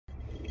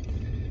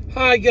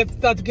Hi,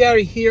 Dr.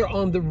 Gary here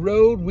on the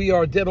road. We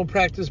are dental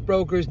practice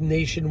brokers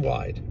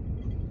nationwide.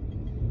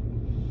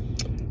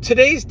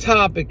 Today's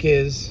topic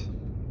is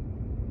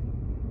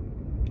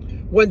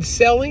when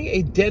selling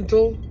a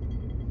dental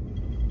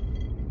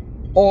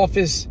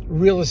office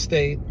real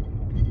estate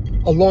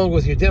along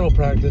with your dental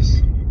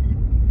practice,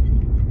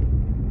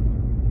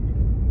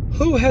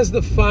 who has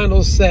the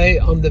final say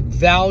on the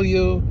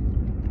value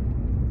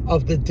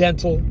of the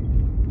dental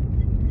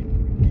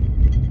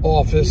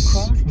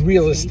office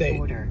real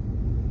estate?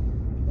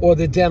 Or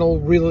the dental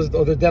real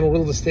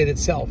estate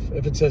itself,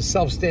 if it's a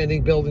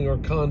self-standing building or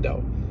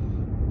condo.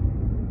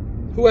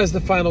 Who has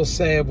the final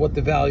say of what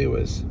the value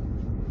is?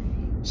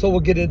 So we'll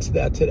get into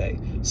that today.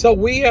 So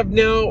we have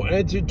now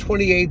entered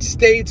 28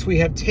 states. We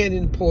have 10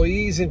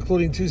 employees,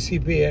 including 2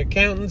 CPA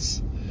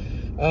accountants.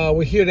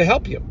 We're here to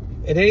help you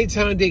at any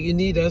time that you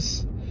need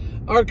us.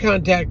 Our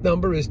contact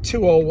number is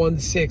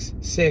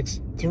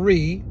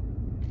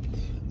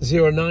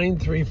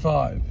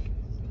 201-663-0935.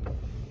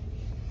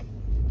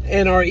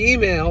 And our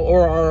email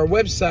or our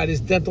website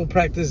is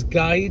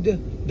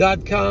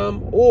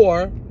dentalpracticeguide.com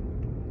or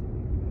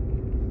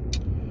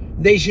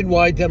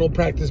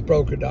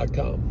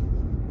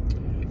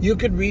nationwidedentalpracticebroker.com. You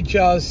can reach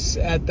us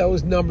at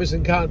those numbers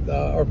and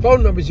our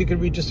phone numbers. You can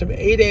reach us from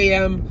 8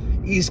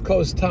 a.m. East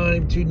Coast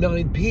time to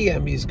 9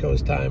 p.m. East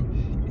Coast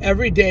time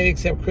every day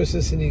except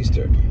Christmas and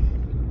Easter.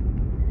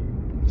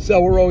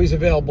 So we're always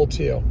available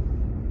to you.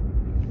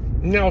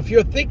 Now, if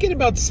you're thinking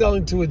about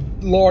selling to a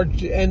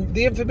large, and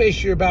the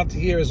information you're about to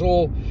hear is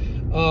all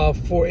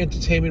for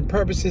entertainment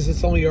purposes,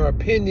 it's only our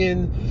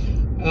opinion,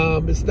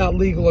 it's not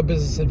legal or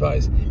business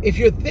advice. If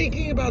you're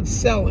thinking about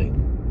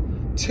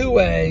selling to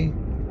a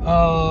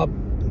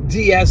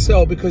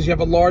DSO because you have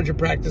a larger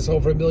practice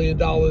over $1 million,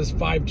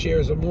 5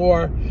 chairs or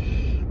more,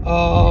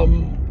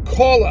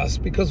 call us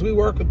because we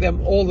work with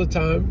them all the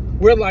time.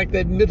 We're like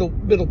that middle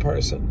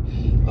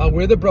person.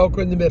 We're the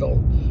broker in the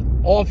middle.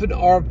 Often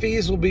our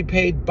fees will be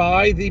paid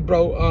by the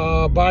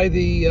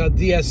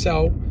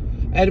DSO,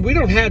 and we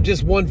don't have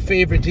just one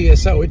favorite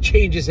DSO. It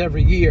changes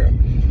every year,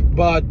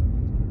 but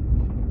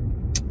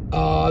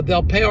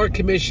they'll pay our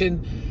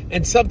commission,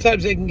 and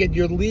sometimes they can get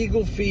your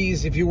legal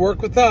fees. If you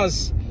work with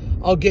us,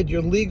 I'll get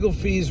your legal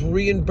fees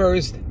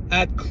reimbursed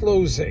at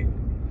closing,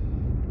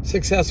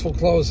 successful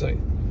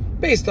closing,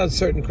 based on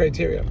certain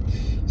criteria.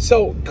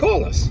 So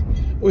call us.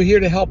 We're here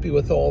to help you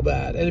with all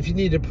that, and if you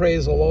need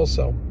appraisal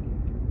also.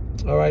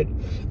 All right.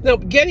 Now,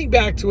 getting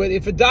back to it,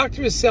 if a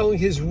doctor is selling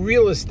his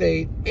real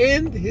estate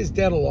and his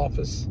dental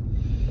office,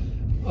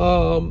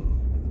 who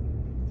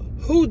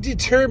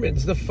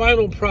determines the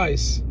final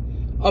price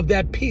of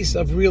that piece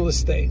of real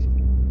estate?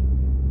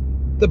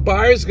 The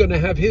buyer's going to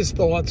have his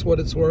thoughts, what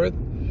it's worth.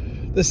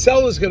 The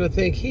seller's going to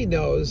think he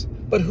knows,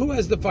 but who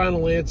has the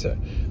final answer?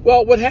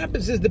 Well, what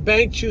happens is the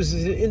bank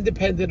chooses an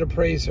independent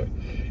appraiser.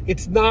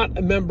 It's not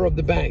a member of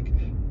the bank.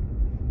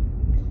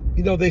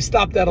 You know, they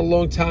stopped that a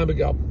long time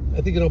ago. I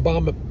think in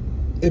Obama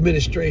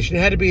administration, it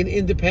had to be an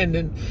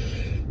independent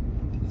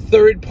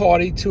third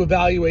party to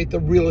evaluate the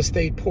real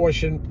estate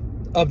portion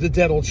of the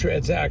dental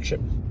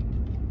transaction.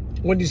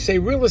 When you say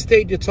real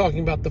estate, you're talking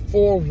about the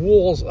 4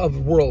 walls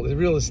of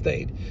real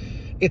estate.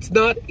 It's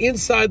not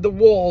inside the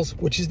walls,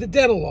 which is the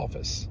dental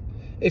office.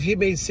 If you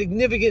made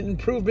significant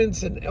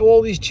improvements and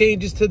all these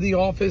changes to the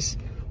office,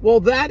 well,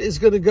 that is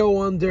going to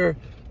go under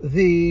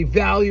the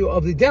value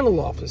of the dental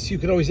office. You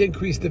can always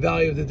increase the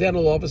value of the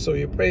dental office or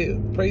your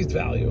appraised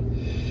value,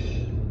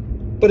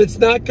 but it's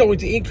not going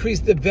to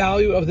increase the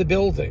value of the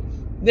building.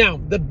 Now,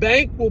 the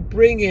bank will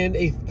bring in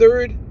a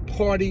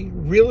third-party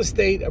real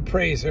estate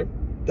appraiser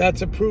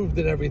that's approved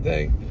and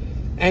everything,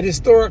 and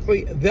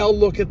historically, they'll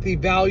look at the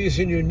values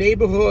in your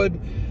neighborhood,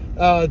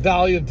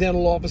 value of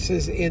dental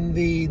offices in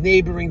the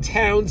neighboring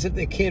towns if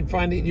they can't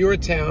find it in your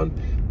town,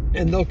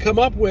 and they'll come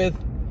up with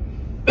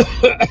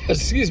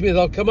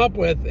they'll come up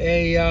with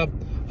a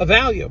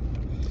value.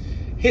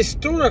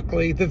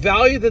 Historically, the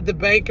value that the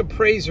bank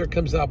appraiser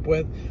comes up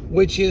with,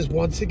 which is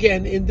once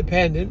again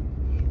independent,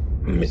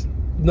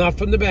 not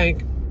from the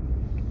bank,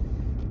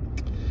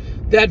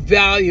 that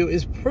value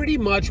is pretty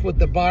much what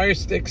the buyer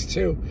sticks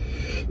to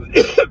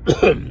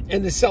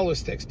and the seller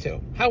sticks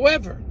to.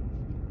 However,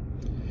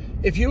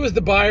 if you as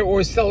the buyer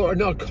or seller are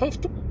not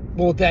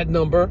comfortable with that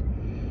number,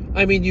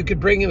 I mean, you could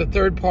bring in a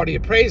third-party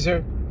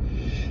appraiser,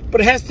 but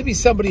it has to be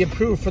somebody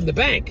approved from the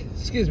bank.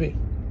 Excuse me.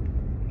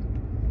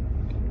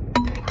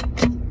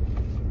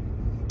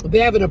 They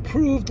have an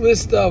approved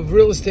list of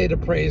real estate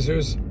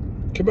appraisers,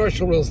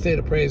 commercial real estate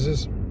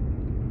appraisers,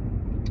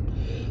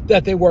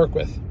 that they work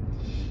with.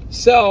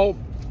 So,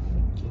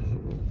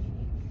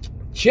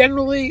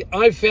 generally,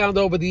 I've found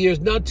over the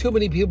years, not too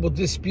many people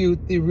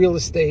dispute the real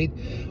estate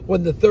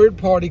when the third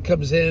party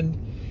comes in,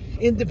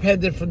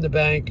 independent from the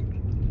bank.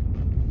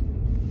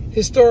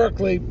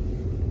 Historically,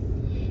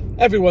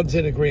 everyone's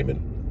in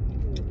agreement.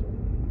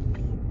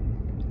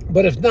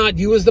 But if not,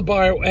 you as the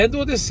buyer and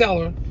or the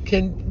seller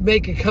can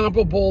make a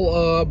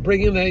comparable,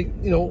 bring in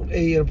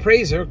an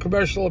appraiser,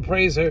 commercial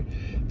appraiser,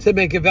 to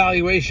make a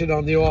valuation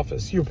on the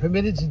office. You're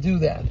permitted to do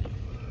that.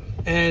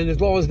 And as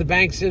long as the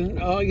bank's in,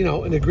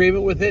 in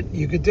agreement with it,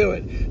 you could do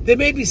it. There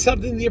may be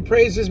something the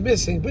appraiser's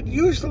missing, but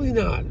usually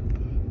not.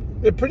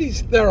 They're pretty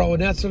thorough,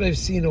 and that's what I've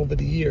seen over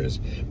the years.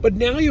 But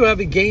now you have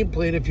a game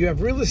plan. If you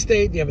have real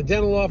estate, you have a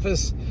dental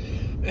office,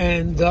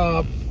 and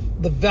the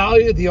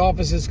value of the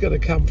office is going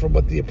to come from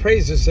what the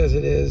appraiser says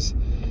it is,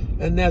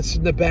 and that's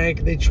from the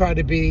bank. They try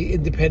to be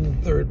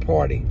independent third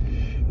party,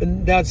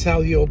 and that's how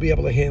you'll be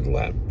able to handle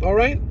that. All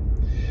right?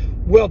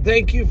 Well,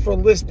 thank you for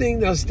listening.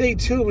 Now, stay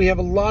tuned. We have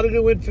a lot of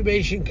new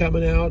information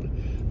coming out.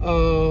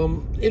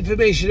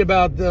 Information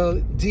about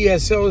the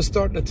DSOs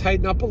starting to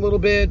tighten up a little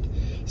bit.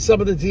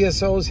 Some of the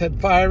DSOs had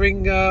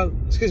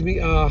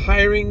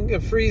hiring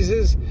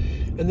freezes,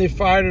 and they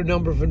fired a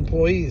number of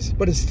employees.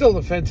 But it's still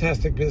a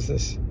fantastic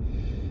business.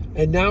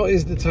 And now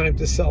is the time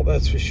to sell,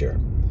 that's for sure.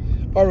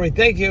 All right,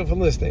 thank you for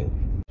listening.